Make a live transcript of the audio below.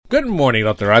Good morning,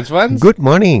 Dr. Rajbans. Good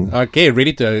morning. Okay,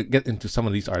 ready to get into some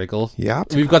of these articles? Yeah.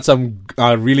 We've got some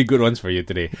really good ones for you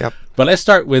today. Yep. But let's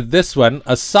start with this one.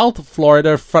 A South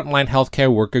Florida frontline healthcare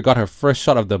worker got her first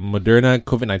shot of the Moderna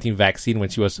COVID-19 vaccine when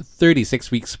she was 36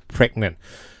 weeks pregnant.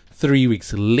 3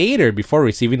 weeks later, before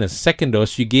receiving a second dose,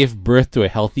 she gave birth to a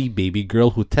healthy baby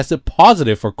girl who tested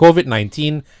positive for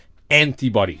COVID-19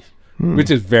 antibodies, which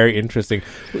is very interesting.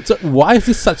 So why is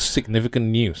this such significant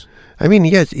news? I mean,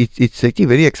 yes, it's actually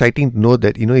very exciting to know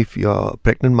that, if your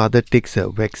pregnant mother takes a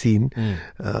vaccine,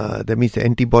 that means the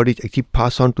antibodies actually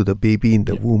pass on to the baby in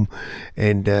the womb.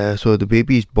 And so the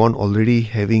baby is born already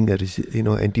having,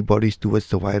 antibodies towards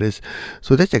the virus.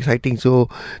 So that's exciting. So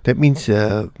that means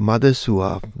mothers who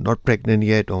are not pregnant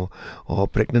yet or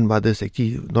pregnant mothers,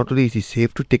 actually, not only is it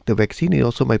safe to take the vaccine, it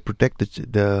also might protect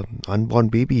the unborn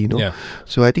baby, Yeah.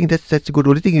 So I think that's good.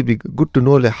 Only thing, it'd be good to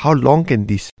know how long can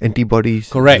these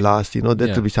antibodies last.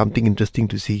 That will be something interesting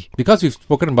to see. Because we've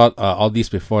spoken about all these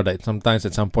before, that sometimes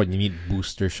at some point you need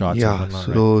booster shots. Yeah, and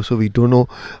whatnot, so we don't know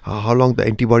how long the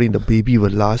antibody in the baby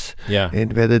will last,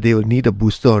 and whether they will need a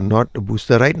booster or not a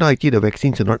booster. Right now, actually, the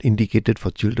vaccines are not indicated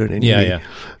for children anyway. Yeah.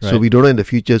 So we don't know in the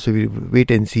future, so we wait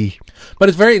and see. But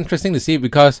it's very interesting to see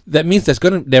because that means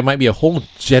there might be a whole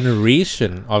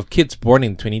generation of kids born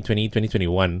in 2020,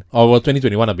 2021, or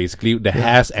 2021 basically, that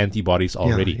has antibodies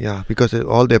already. Yeah, because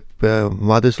all their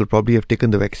mothers will probably have taken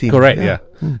the vaccine. Correct, yeah.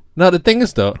 Now, the thing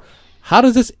is, though, how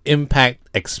does this impact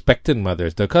expectant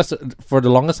mothers? Because for the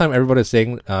longest time, everybody is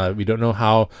saying we don't know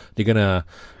how they're going to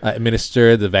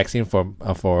administer the vaccine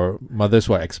for mothers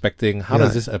who are expecting. How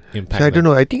does this impact So I don't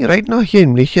know. I think right now here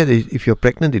in Malaysia, if you're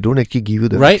pregnant, they don't actually give you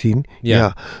the vaccine.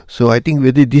 Yeah. So I think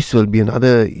whether this will be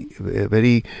another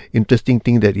very interesting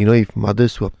thing that, if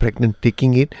mothers who are pregnant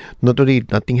taking it, not only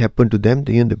nothing happened to them,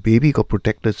 even the baby got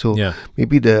protected. So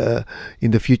maybe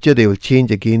in the future, they will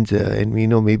change against, and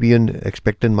maybe even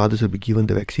expectant mothers will be given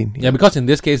the vaccine. Yeah, because in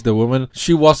this case, the woman,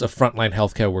 she was a frontline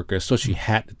healthcare worker, so she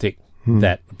had to take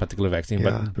that particular vaccine.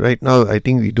 But right now, I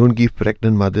think we don't give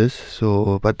pregnant mothers.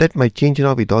 But that might change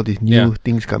now with all these new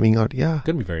things coming out. Yeah,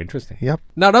 going to be very interesting. Yep.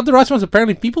 Now, Dr. Rajbans,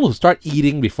 apparently people who start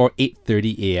eating before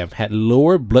 8:30 a.m. had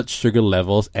lower blood sugar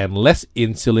levels and less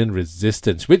insulin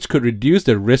resistance, which could reduce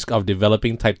the risk of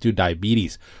developing type 2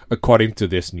 diabetes, according to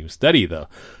this new study, though.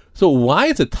 So why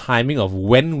is the timing of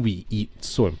when we eat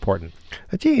so important?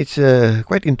 I think it's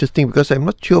quite interesting because I'm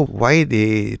not sure why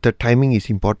the timing is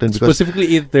important. Because specifically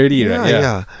 8:30, right?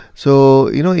 Yeah. So,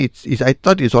 I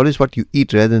thought it's always what you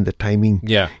eat rather than the timing.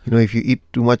 Yeah. If you eat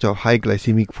too much of high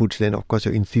glycemic foods, then of course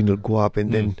your insulin will go up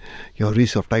and then your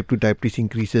risk of type 2 diabetes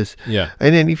increases. Yeah.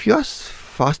 And then if you are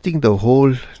fasting the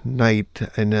whole night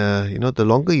and the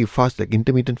longer you fast, like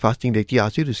intermittent fasting, they actually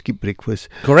ask you to skip breakfast.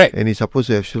 Correct. And it's supposed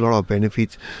to have a lot of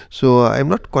benefits. So I'm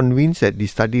not convinced that the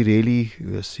study really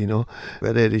was,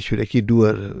 whether they should actually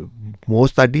do more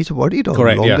studies about it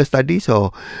or longer studies,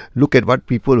 or look at what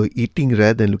people are eating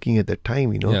rather than looking at the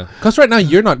time. Yeah. Because right now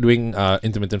you're not doing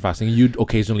intermittent fasting. You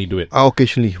occasionally do it.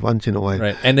 Occasionally, once in a while.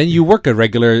 Right. And then you work a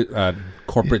regular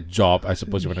corporate job, I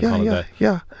suppose you want to call it that.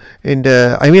 Yeah. And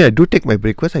I do take my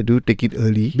breakfast. I do take it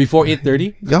early. Before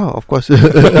 8:30? Yeah, of course.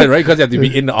 Right, because you have to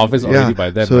be in the office already by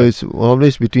then. So it's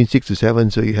always between 6 to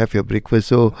 7, so you have your breakfast.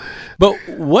 So, but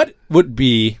what would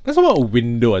be, let's talk about a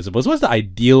window, I suppose. What's the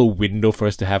ideal window for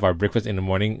us to have our breakfast in the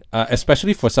morning,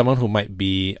 especially for someone who might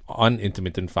be on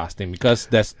intermittent fasting? Because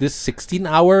there's this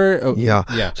 16-hour... Yeah.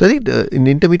 So I think in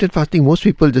intermittent fasting, most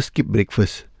people just skip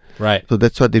breakfast. Right. So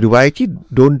that's what they do. But I actually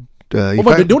don't...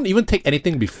 but they don't even take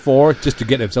anything before just to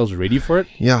get themselves ready for it?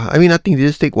 Yeah, nothing. They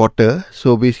just take water.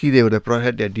 So basically, they would have probably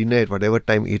had their dinner at whatever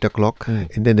time, 8 o'clock.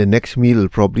 And then the next meal will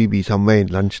probably be somewhere in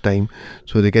lunchtime.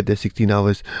 So they get their 16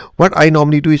 hours. What I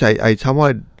normally do is I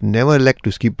somehow never like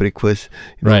to skip breakfast.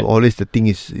 Always the thing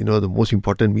is, the most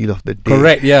important meal of the day.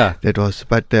 Correct, yeah. That was.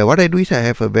 But what I do is I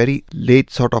have a very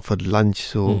late sort of a lunch.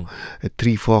 So at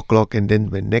 3, 4 o'clock. And then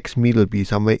my next meal will be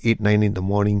somewhere 8, 9 in the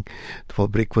morning for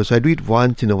breakfast. So I do it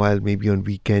once in a while, maybe on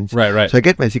weekends. Right. So I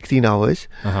get my 16 hours.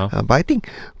 But I think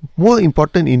more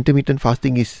important intermittent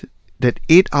fasting is that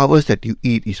 8 hours that you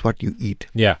eat is what you eat.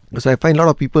 Yeah. So I find a lot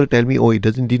of people tell me, it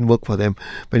didn't work for them.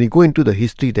 When you go into the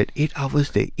history, that 8 hours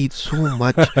they eat so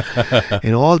much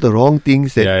and all the wrong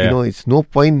things that, it's no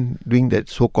point doing that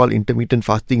so-called intermittent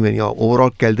fasting when your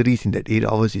overall calories in that 8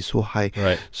 hours is so high.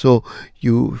 Right. So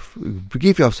you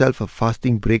give yourself a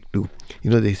fasting break to,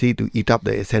 they say to eat up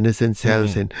the senescent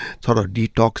cells and sort of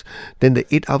detox. Then the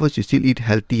 8 hours you still eat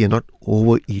healthy and not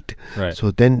overeat. Right. So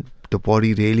then the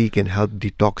body really can help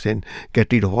detox and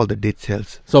get rid of all the dead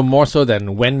cells. So more so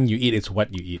than when you eat, it's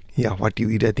what you eat. Yeah, what you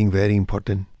eat, I think, very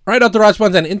important. Right, Dr.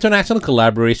 Rajbans, an international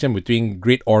collaboration between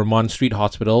Great Ormond Street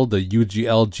Hospital, the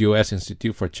UGL GOS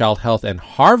Institute for Child Health, and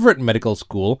Harvard Medical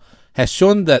School has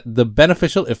shown that the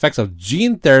beneficial effects of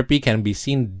gene therapy can be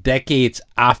seen decades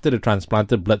after the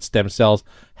transplanted blood stem cells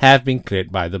have been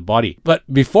cleared by the body. But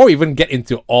before we even get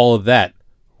into all of that,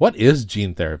 what is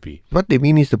gene therapy? What they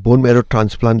mean is the bone marrow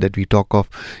transplant that we talk of.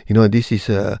 This is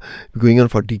going on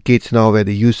for decades now, where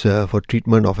they use for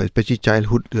treatment of especially child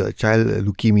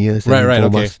leukemias and Right,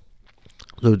 lymphomas. okay.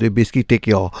 So they basically take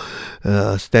your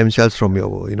stem cells from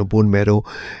your bone marrow,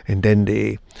 and then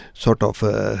they sort of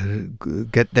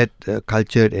get that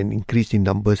cultured and increased in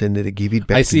numbers, and then they give it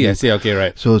back. I see. Okay,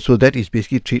 right. So that is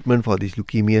basically treatment for these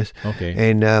leukemias. Okay.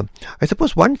 And I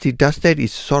suppose once it does that,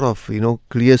 it sort of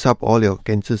clears up all your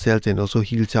cancer cells and also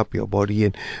heals up your body,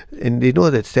 and they know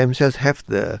that stem cells have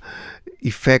the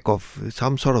effect of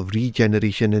some sort of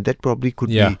regeneration, and that probably could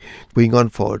be going on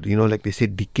for like they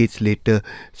said, decades later,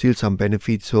 still some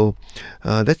benefits. So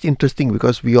that's interesting,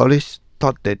 because we always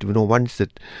thought that once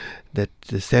that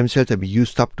the stem cells have been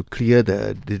used up to clear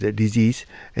the disease,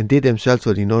 and they themselves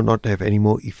will not have any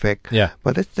more effect.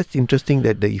 But that's interesting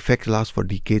that the effects last for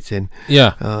decades, and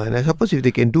I suppose if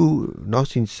they can do now,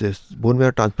 since bone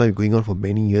marrow transplant is going on for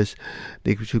many years,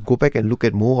 they should go back and look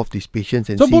at more of these patients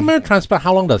and so see. Bone marrow transplant,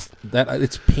 how long does that?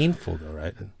 It's painful though,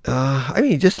 right? I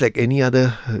mean, just like any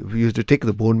other, we used to take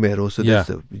the bone marrow, so that's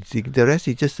the rest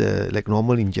is just like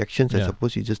normal injections. I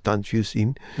suppose you just transfuse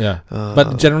in.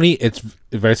 But generally it's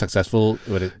very successful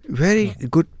with it. Very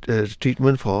good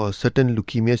treatment for certain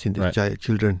leukemias in the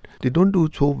children. They don't do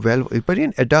so well, but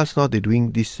in adults now they're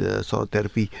doing this sort of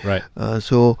therapy. Right.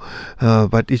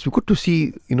 But it's good to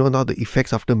see now the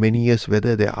effects after many years,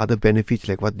 whether there are other benefits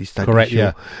like what this study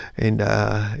show. And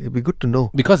it'll be good to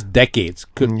know, because decades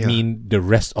could mean the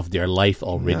rest of their life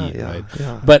already, right?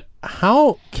 Yeah. But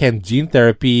how can gene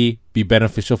therapy be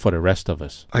beneficial for the rest of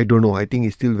us? I don't know. I think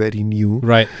it's still very new.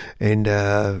 Right. And we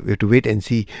have to wait and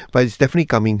see. But it's definitely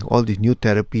coming. All these new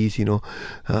therapies,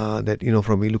 that,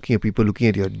 from looking at people looking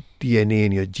at your DNA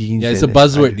and your genes. Yeah, it's a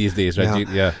buzzword these days,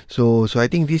 right? So I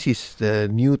think this is the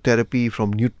new therapy,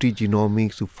 from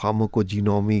nutrigenomics to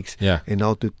pharmacogenomics, and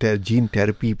now to gene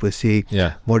therapy per se,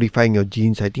 modifying your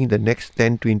genes. I think the next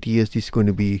 10, 20 years, this is going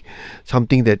to be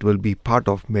something that will be part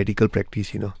of medical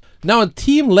practice, Now, a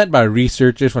team led by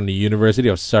researchers from the University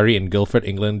of Surrey in Guildford,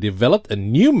 England, developed a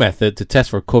new method to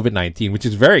test for COVID-19, which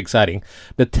is very exciting.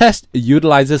 The test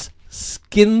utilizes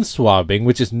skin swabbing,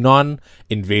 which is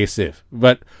non-invasive.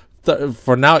 But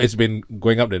for now, it's been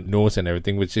going up the nose and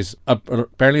everything, which is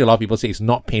apparently a lot of people say it's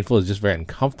not painful, it's just very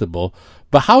uncomfortable.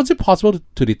 But how is it possible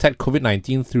to detect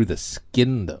COVID-19 through the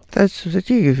skin, though? That's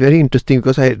actually very interesting,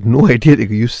 because I had no idea they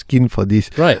could use skin for this.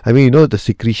 Right. I mean, the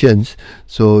secretions.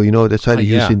 So, that's why they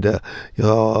use in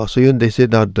so even they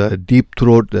said that the deep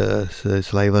throat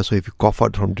saliva. So if you cough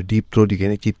out from the deep throat, you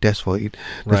can actually test for it.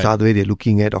 That's the other way they're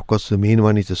looking at. Of course, the main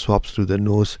one is the swabs through the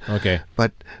nose. Okay.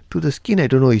 But to the skin, I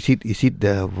don't know. Is it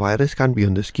the virus can't be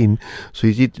on the skin? So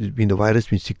is it the virus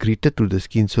being secreted through the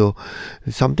skin? So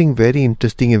it's something very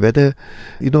interesting. And whether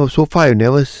so far I've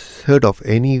never heard of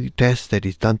any test that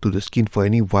is done to the skin for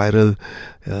any viral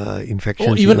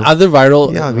infections. Even other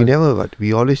viral... Yeah, we never, but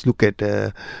we always look at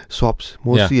swabs,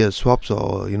 mostly swabs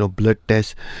or, blood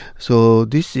tests. So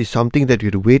this is something that we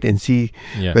have to wait and see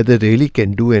whether they really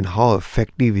can do, and how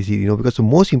effective is it, because the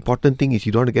most important thing is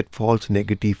you don't want to get false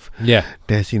negative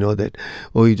tests, that,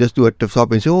 you just do a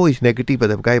swab and say, it's negative, but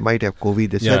the guy might have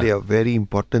COVID. That's why they are very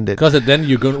important. Because then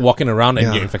you're going walking around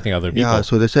and you're infecting other people. Yeah,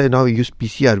 so that's why now we use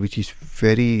PCR, which is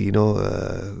very,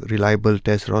 reliable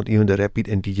test around even the rapid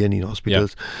antigen in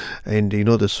hospitals. And,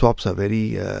 the swabs are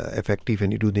very effective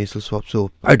when you do nasal swabs.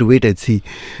 So I have to wait and see.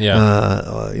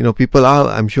 People are,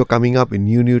 I'm sure, coming up with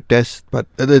new tests, but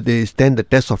whether they stand the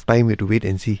test of time, we have to wait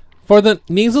and see. For the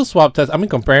nasal swab test, trying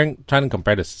to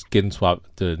compare the skin swab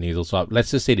to the nasal swab.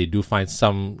 Let's just say they do find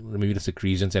some, maybe the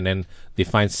secretions, and then they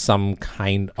find some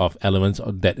kind of elements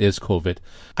that is COVID.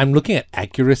 I'm looking at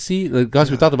accuracy,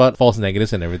 because we talked about false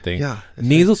negatives and everything.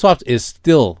 Nasal swabs is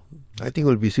still, I think,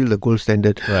 will be still the gold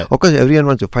standard. Right. Of course, everyone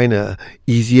wants to find a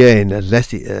easier and a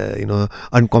less,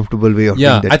 uncomfortable way of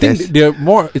doing that I think test.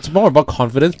 it's more about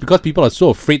confidence, because people are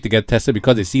so afraid to get tested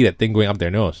because they see that thing going up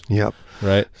their nose. Yep.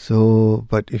 Right. So,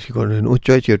 but if you got no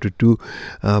choice, you have to do.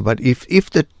 But if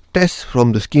the test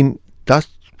from the skin does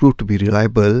proved to be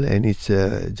reliable and it's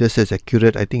just as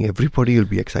accurate, I think everybody will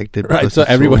be excited. Right, because so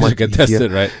it's everybody much should get easier.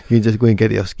 tested, right? You just go and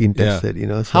get your skin Yeah. tested,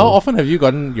 So How often have you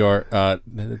gotten your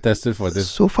tested for this?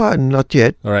 So far, not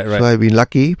yet. Right. So I've been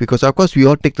lucky because, of course, we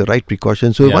all take the right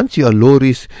precautions. So Yeah. once you are low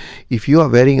risk, if you are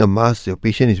wearing a mask, your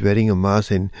patient is wearing a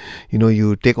mask, and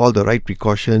you take all the right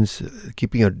precautions,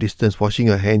 keeping your distance, washing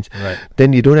your hands, Right.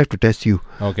 then you don't have to test you.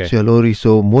 Okay. So you're low risk.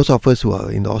 So most of us who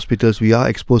are in the hospitals, we are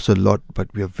exposed a lot, but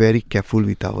we are very careful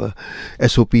with our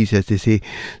SOPs, as they say.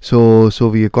 So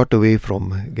we got away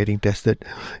from getting tested.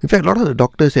 In fact, a lot of the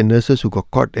doctors and nurses who got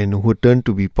caught and who turned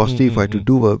to be positive had to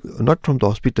do were not from the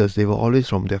hospitals. They were always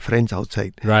from their friends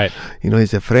outside. Right.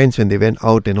 It's their friends when they went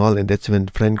out and all, and that's when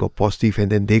friend got positive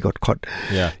and then they got caught.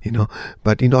 Yeah.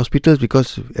 But in hospitals,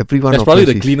 because everyone That's of probably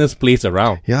us the cleanest place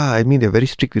around. yeah, I mean they're very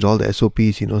strict with all the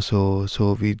SOPs,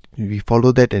 so we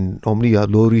follow that, and normally you are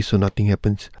low risk, so nothing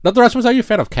happens. Dr. Rajbans, are you a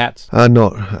fan of cats?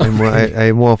 No,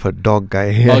 I'm more of a dog guy.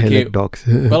 I Okay. like dogs.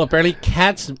 Well, apparently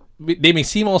cats, they may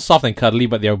seem all soft and cuddly,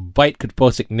 but their bite could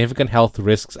pose significant health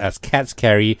risks as cats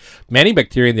carry many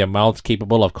bacteria in their mouths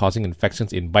capable of causing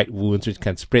infections in bite wounds which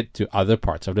can spread to other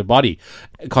parts of the body,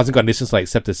 causing conditions like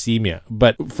septicemia.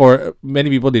 But for many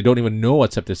people, they don't even know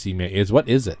what septicemia is. What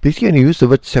is it? Basically, when you use the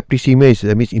word septicemia,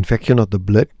 that means infection of the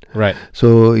blood. Right.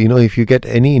 So, if you get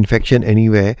any infection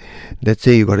anywhere, let's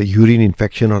say you got a urine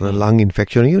infection or a lung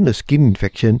infection or even a skin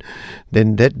infection,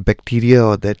 then that bacteria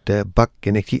or that bug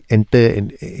can actually enter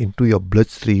into your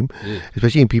bloodstream,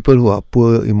 especially in people who are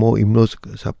poor, more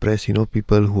immunosuppressed,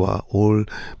 people who are old,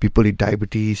 people with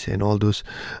diabetes and all those.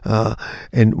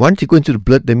 And once you go into the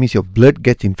blood, that means your blood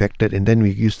gets infected, and then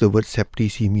we use the word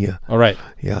septicemia. All right.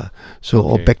 Yeah. So,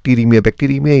 or Okay. bacteremia.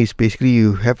 Bacteremia is basically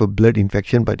you have a blood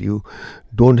infection, but you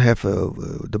don't have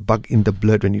the bug in the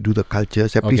blood when you do the culture.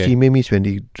 Septicemia means when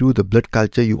you do the blood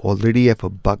culture, you already have a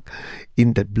bug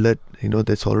in that blood,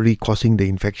 that's already causing the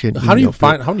infection. How do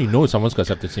you know someone's got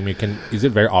septicemia? Is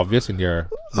it very obvious in their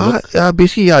look?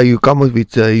 Basically, you come up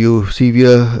with you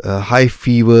severe high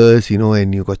fevers,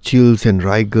 and you got chills and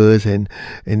rigors, and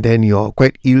then you're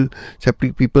quite ill.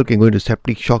 Septic people can go into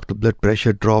septic shock. The blood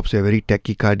pressure drops. They're very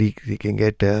tachycardic. They can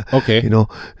get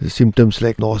symptoms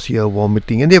like nausea,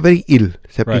 vomiting, and they're very ill.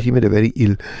 Septicemia, they're very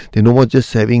ill. They're no more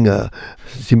just having a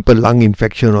simple lung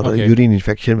infection or a urine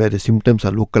infection where the symptoms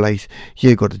are localized.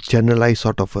 Here you got a generalized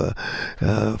sort of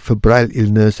febrile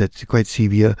illness that's quite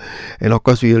severe. And of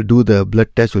course, we'll do the blood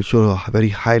test, will show very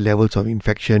high levels of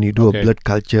infection. You do a blood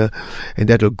culture, and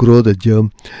that will grow the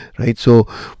germ, right? So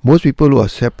most people who are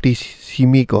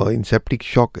septicemic or in septic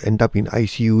shock end up in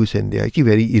ICUs, and they're actually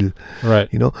very ill. Right.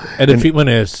 And the treatment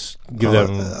is give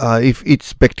them. If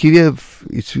it's bacteria,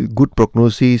 it's good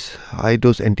prognosis, high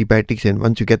dose antibiotics, and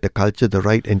once you get the culture, the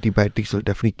right antibiotics will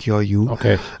definitely cure you.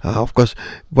 Okay. Of course,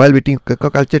 while waiting,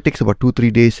 culture takes about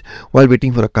 2-3 days. While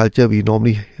waiting for a culture, we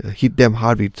normally hit them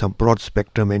hard with some broad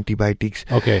spectrum antibiotics.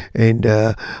 Okay. And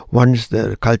once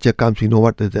the culture comes, we know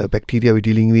what the bacteria we're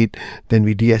dealing with, then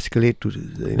we de-escalate to.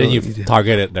 Then you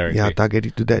target it directly. Yeah, target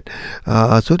it to that.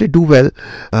 So they do well,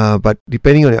 but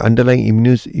depending on the underlying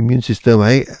immune system,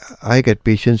 I get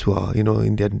patients who are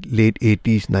in their late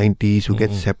 80s, 90s who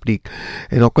get septic,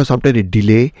 and of course sometimes they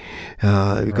delay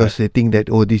because they think that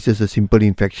this is a simple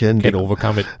infection. Can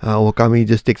overcome it. Overcome it.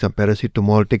 Just take some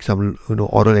paracetamol, take some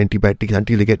oral antibiotics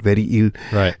until they get very ill.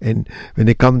 Right. And when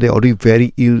they come, they're already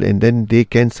very ill, and then they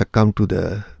can succumb to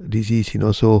the disease.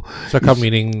 So succumb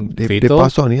meaning they fatal.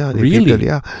 pass on. Yeah. Really? Fatal,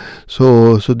 yeah.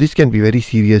 So this can be very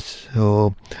serious.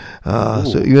 So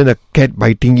even a cat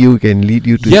biting you can lead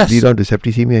on to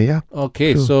septicemia. Yeah.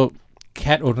 Okay, so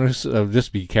cat owners,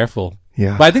 just be careful.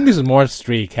 Yeah. But I think this is more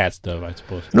stray cats, though, I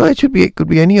suppose. No, it could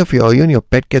be any of even your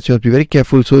pet cats. You have to be very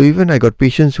careful. So even I got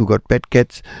patients who got pet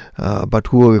cats, but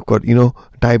who have got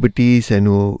diabetes and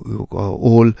who are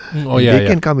old. They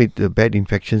can come with bad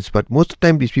infections. But most of the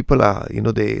time, these people are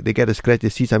they get a scratch, they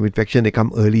see some infection, they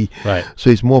come early. Right. So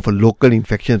it's more of a local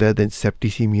infection rather than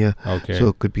septicemia. Okay. So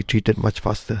it could be treated much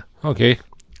faster. Okay.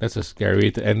 That's a scary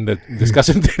way to end the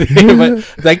discussion today. But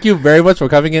thank you very much for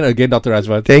coming in again, Dr.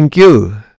 Rajbans. Thank you.